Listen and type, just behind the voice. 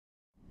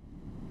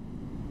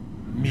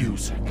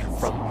music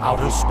from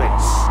outer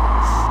space.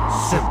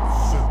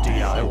 Synth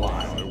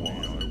DIY.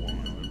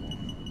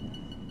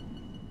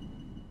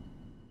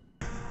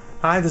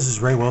 Hi, this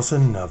is Ray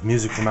Wilson of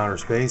Music from Outer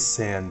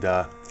Space, and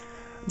I'm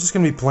just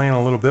going to be playing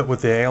a little bit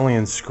with the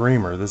Alien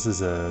Screamer. This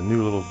is a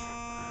new little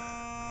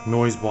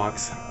noise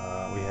box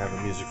we have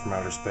at Music from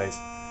Outer Space,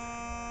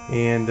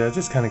 and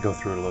just kind of go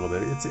through it a little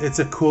bit. It's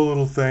a cool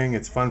little thing.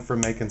 It's fun for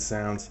making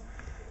sounds.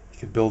 You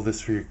could build this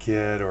for your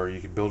kid, or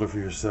you could build it for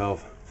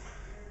yourself,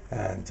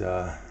 and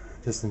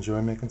just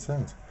enjoy making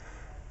sounds.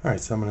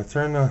 Alright, so I'm going to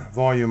turn the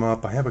volume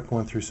up. I have it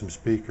going through some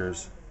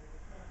speakers.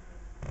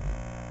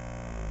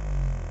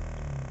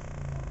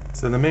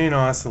 So the main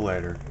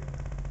oscillator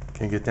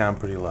can get down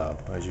pretty low,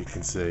 as you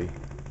can see.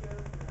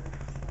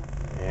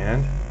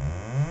 And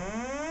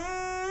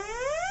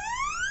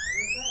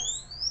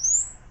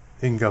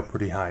it can go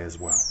pretty high as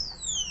well.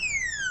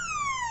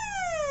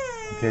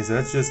 Okay, so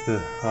that's just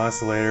the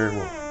oscillator.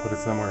 We'll put it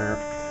somewhere here.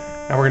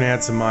 Now we're going to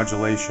add some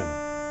modulation.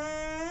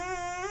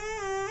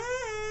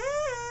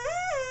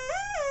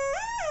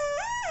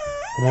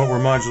 And what we're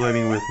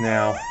modulating with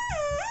now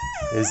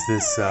is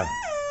this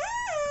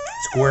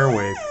square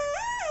wave.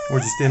 We're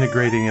just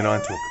integrating it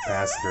onto a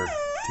capacitor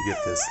to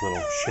get this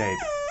little shape.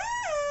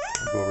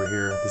 I'll go over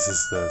here. This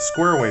is the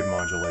square wave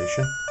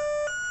modulation.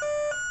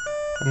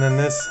 And then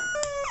this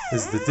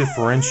is the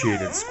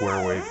differentiated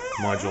square wave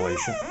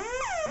modulation.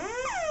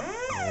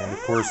 And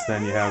of course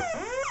then you have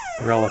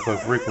your LFO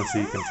frequency.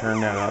 You can turn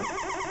that up.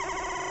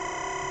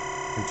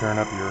 You can turn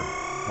up your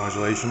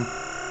modulation.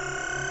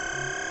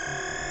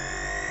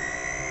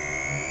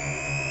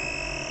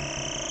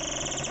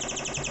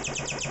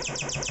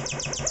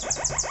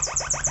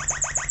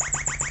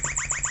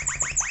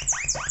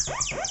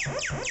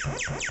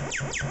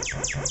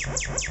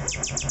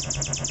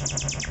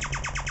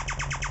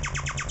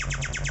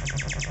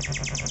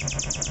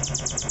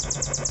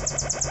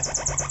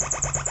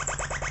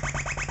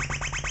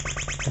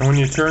 And when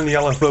you turn the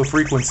LFO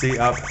frequency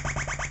up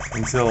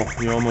until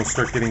you almost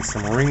start getting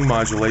some ring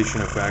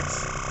modulation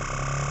effects,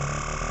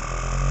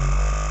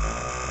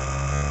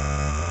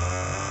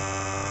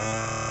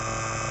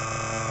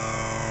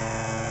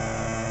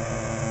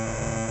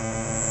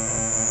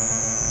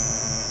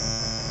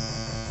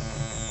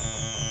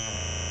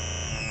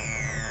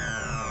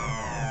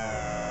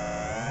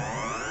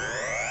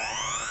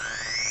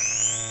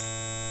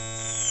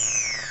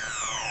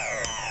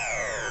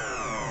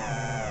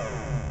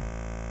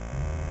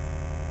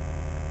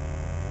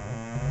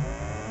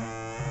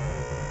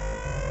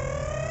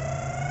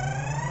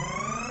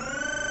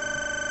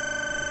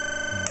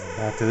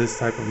 back to this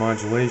type of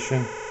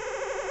modulation.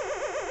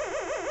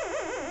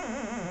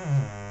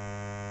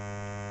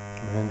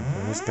 And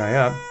turn this guy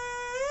up.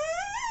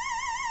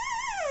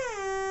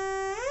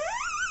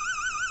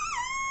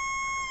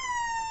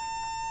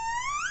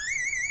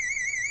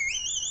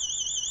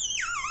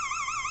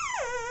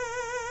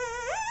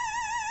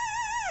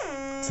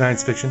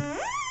 Science fiction.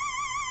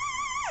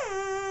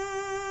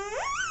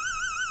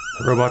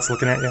 The robot's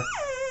looking at you.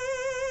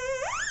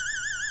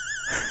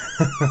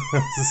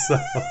 So,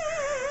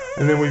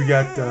 and then we've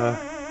got,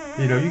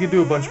 you know, you can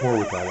do a bunch more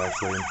with that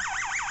actually,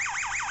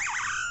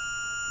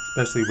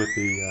 especially with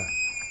the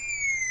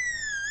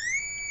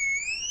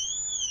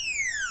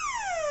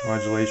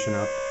modulation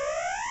up.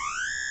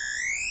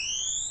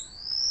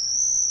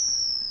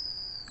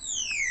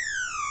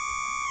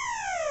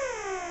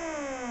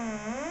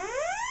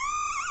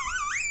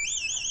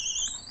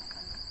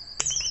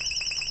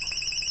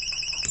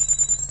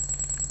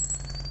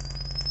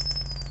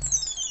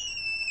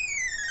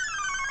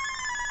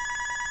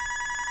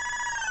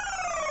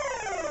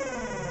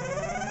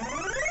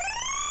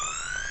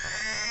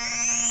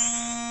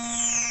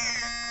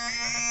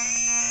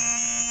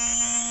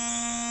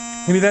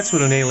 Maybe that's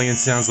what an alien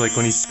sounds like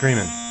when he's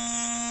screaming.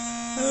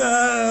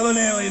 Hello, I'm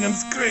an alien, I'm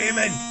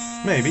screaming.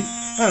 Maybe.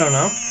 I don't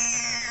know.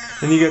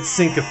 Then you get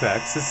sync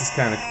effects. This is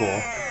kind of cool.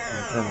 I'm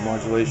going to turn the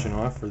modulation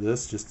off for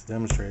this just to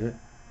demonstrate it.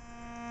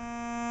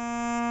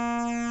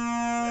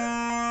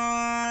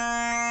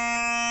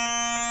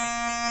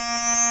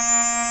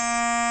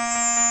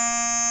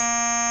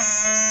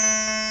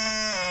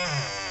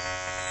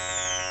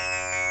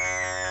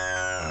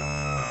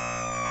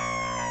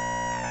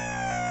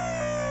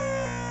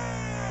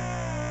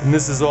 And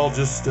this is all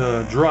just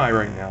dry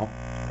right now.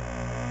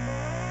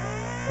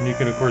 And you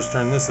can of course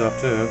turn this up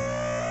too.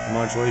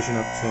 Modulation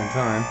up at the same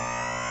time.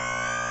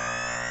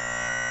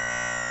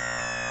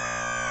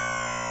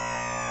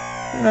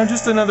 You know,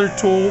 just another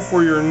tool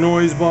for your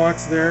noise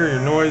box there,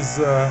 your noise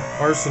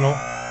arsenal.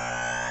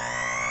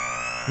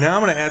 Now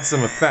I'm going to add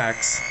some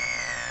effects.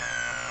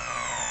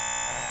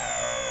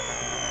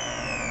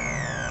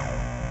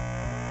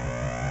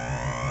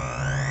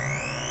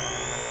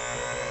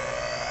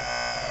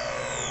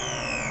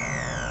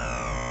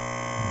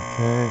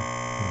 Okay,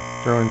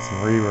 let's throw in some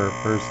reverb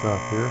first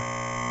off here.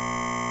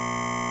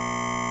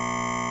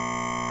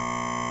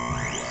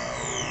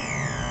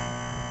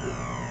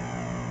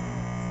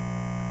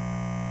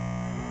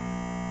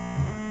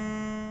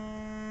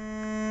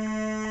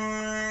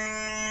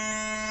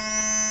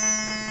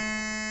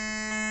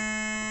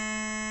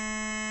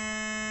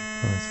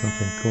 Find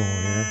something cool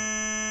here.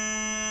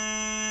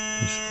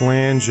 There's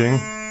flanging.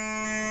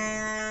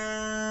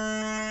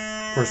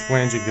 Of course,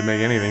 flanging can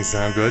make anything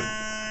sound good.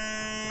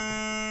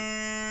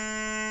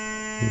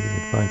 You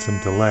can find some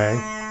delay.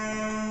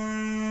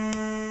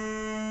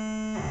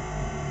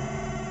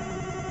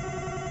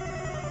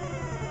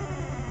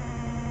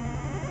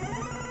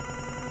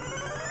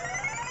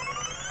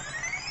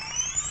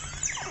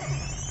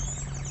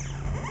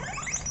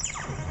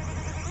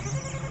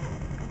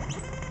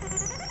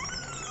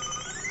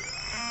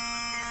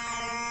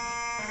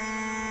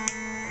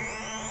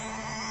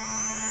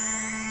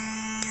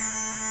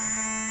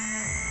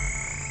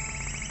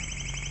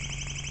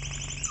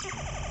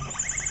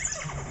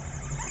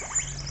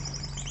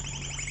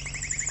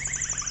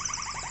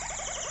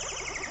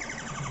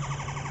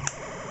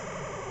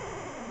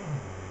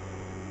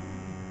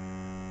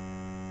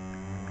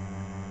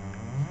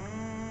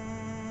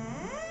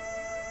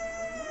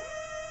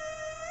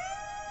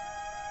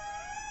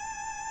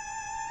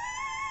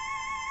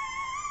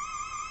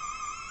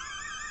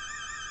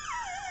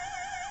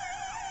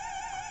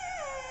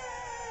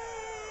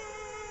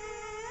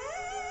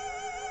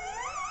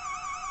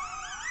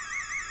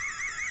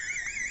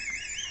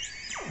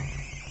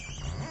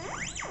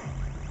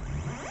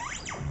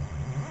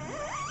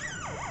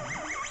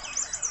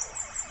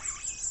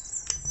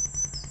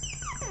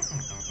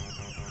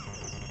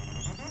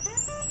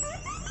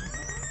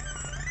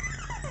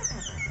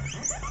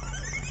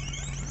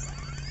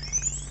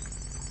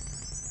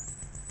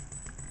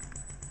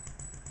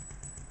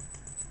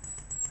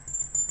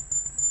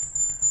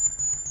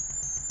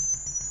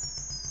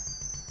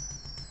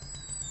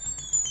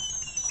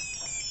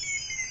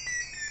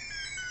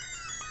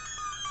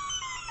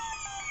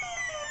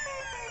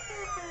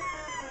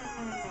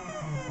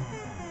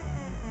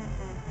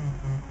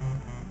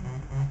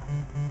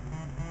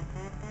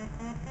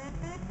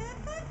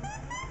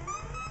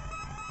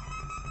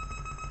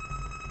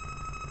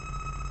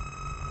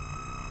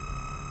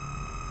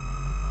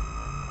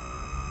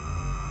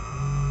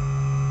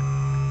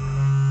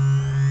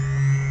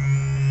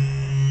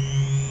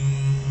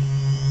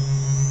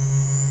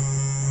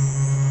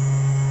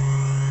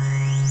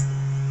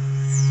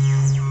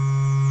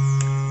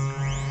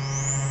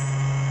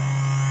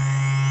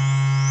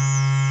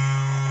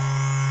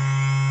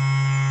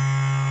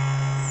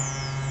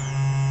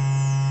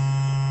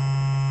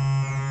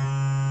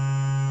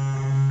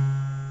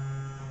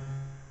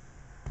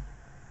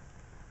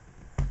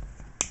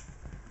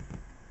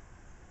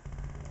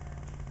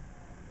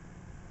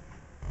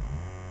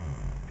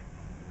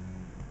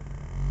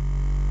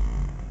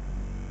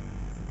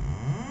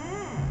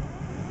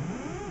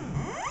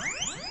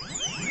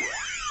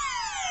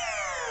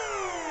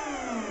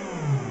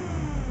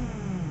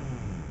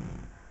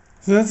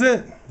 So that's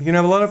it. You can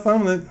have a lot of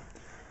fun with it.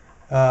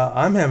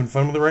 I'm having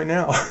fun with it right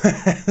now.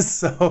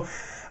 So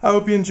I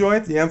hope you enjoy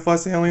it. The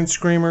MFOS Alien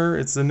Screamer.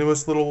 It's the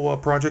newest little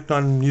project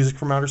on music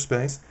from outer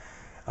space.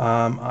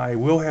 I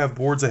will have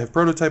boards. I have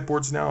prototype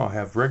boards now. I'll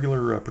have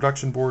regular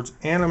production boards,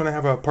 and I'm going to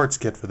have a parts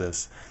kit for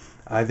this.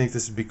 I think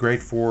this would be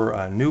great for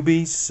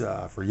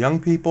newbies, for young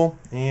people,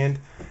 and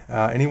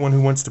anyone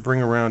who wants to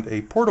bring around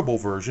a portable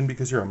version,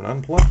 because here, I'm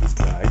going to unplug this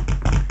guy.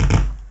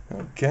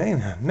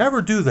 Okay,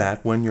 never do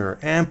that when your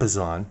amp is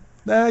on.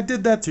 I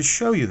did that to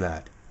show you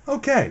that.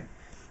 Okay,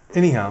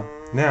 anyhow,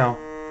 now,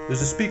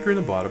 there's a speaker in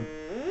the bottom.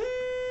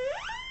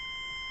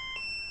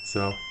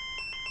 So,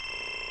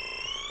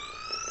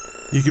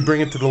 you could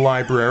bring it to the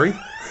library,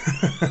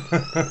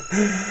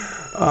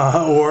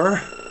 or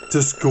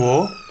to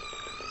school.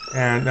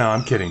 And no,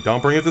 I'm kidding.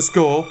 Don't bring it to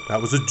school. That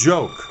was a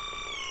joke.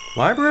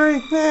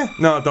 Library?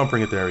 No, don't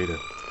bring it there either.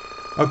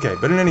 Okay,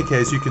 but in any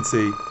case, you can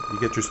see, you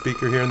get your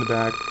speaker here in the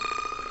back.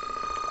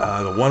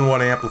 The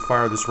 1-watt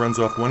amplifier. This runs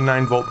off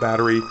 1.9-volt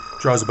battery.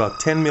 Draws about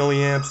 10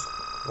 milliamps.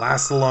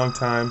 Lasts a long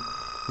time.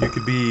 You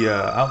could be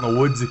out in the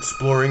woods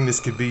exploring.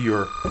 This could be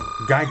your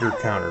Geiger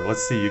counter.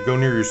 Let's see. You go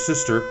near your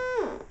sister,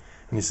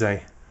 and you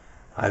say,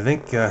 I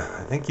think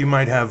you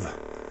might have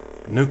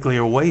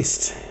nuclear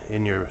waste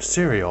in your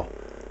cereal.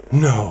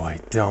 No, I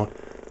don't.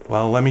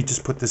 Well, let me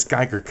just put this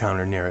Geiger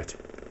counter near it.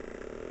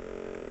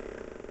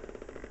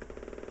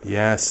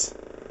 Yes,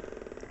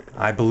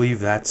 I believe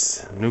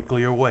that's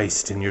nuclear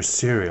waste in your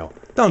cereal.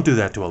 Don't do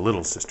that to a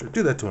little sister.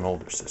 Do that to an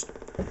older sister.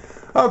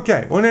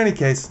 Okay, well, in any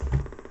case,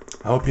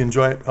 I hope you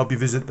enjoy it. I hope you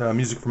visit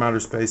Music from Outer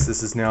Space.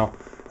 This is now,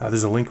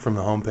 there's a link from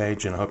the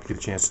homepage, and I hope you get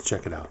a chance to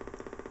check it out.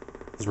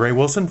 This is Ray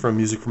Wilson from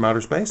Music from Outer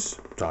Space.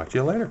 Talk to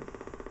you later.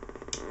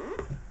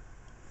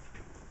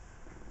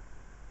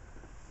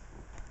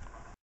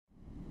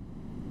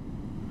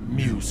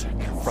 Music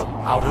from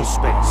outer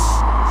space.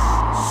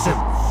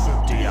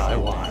 Synth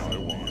DIY.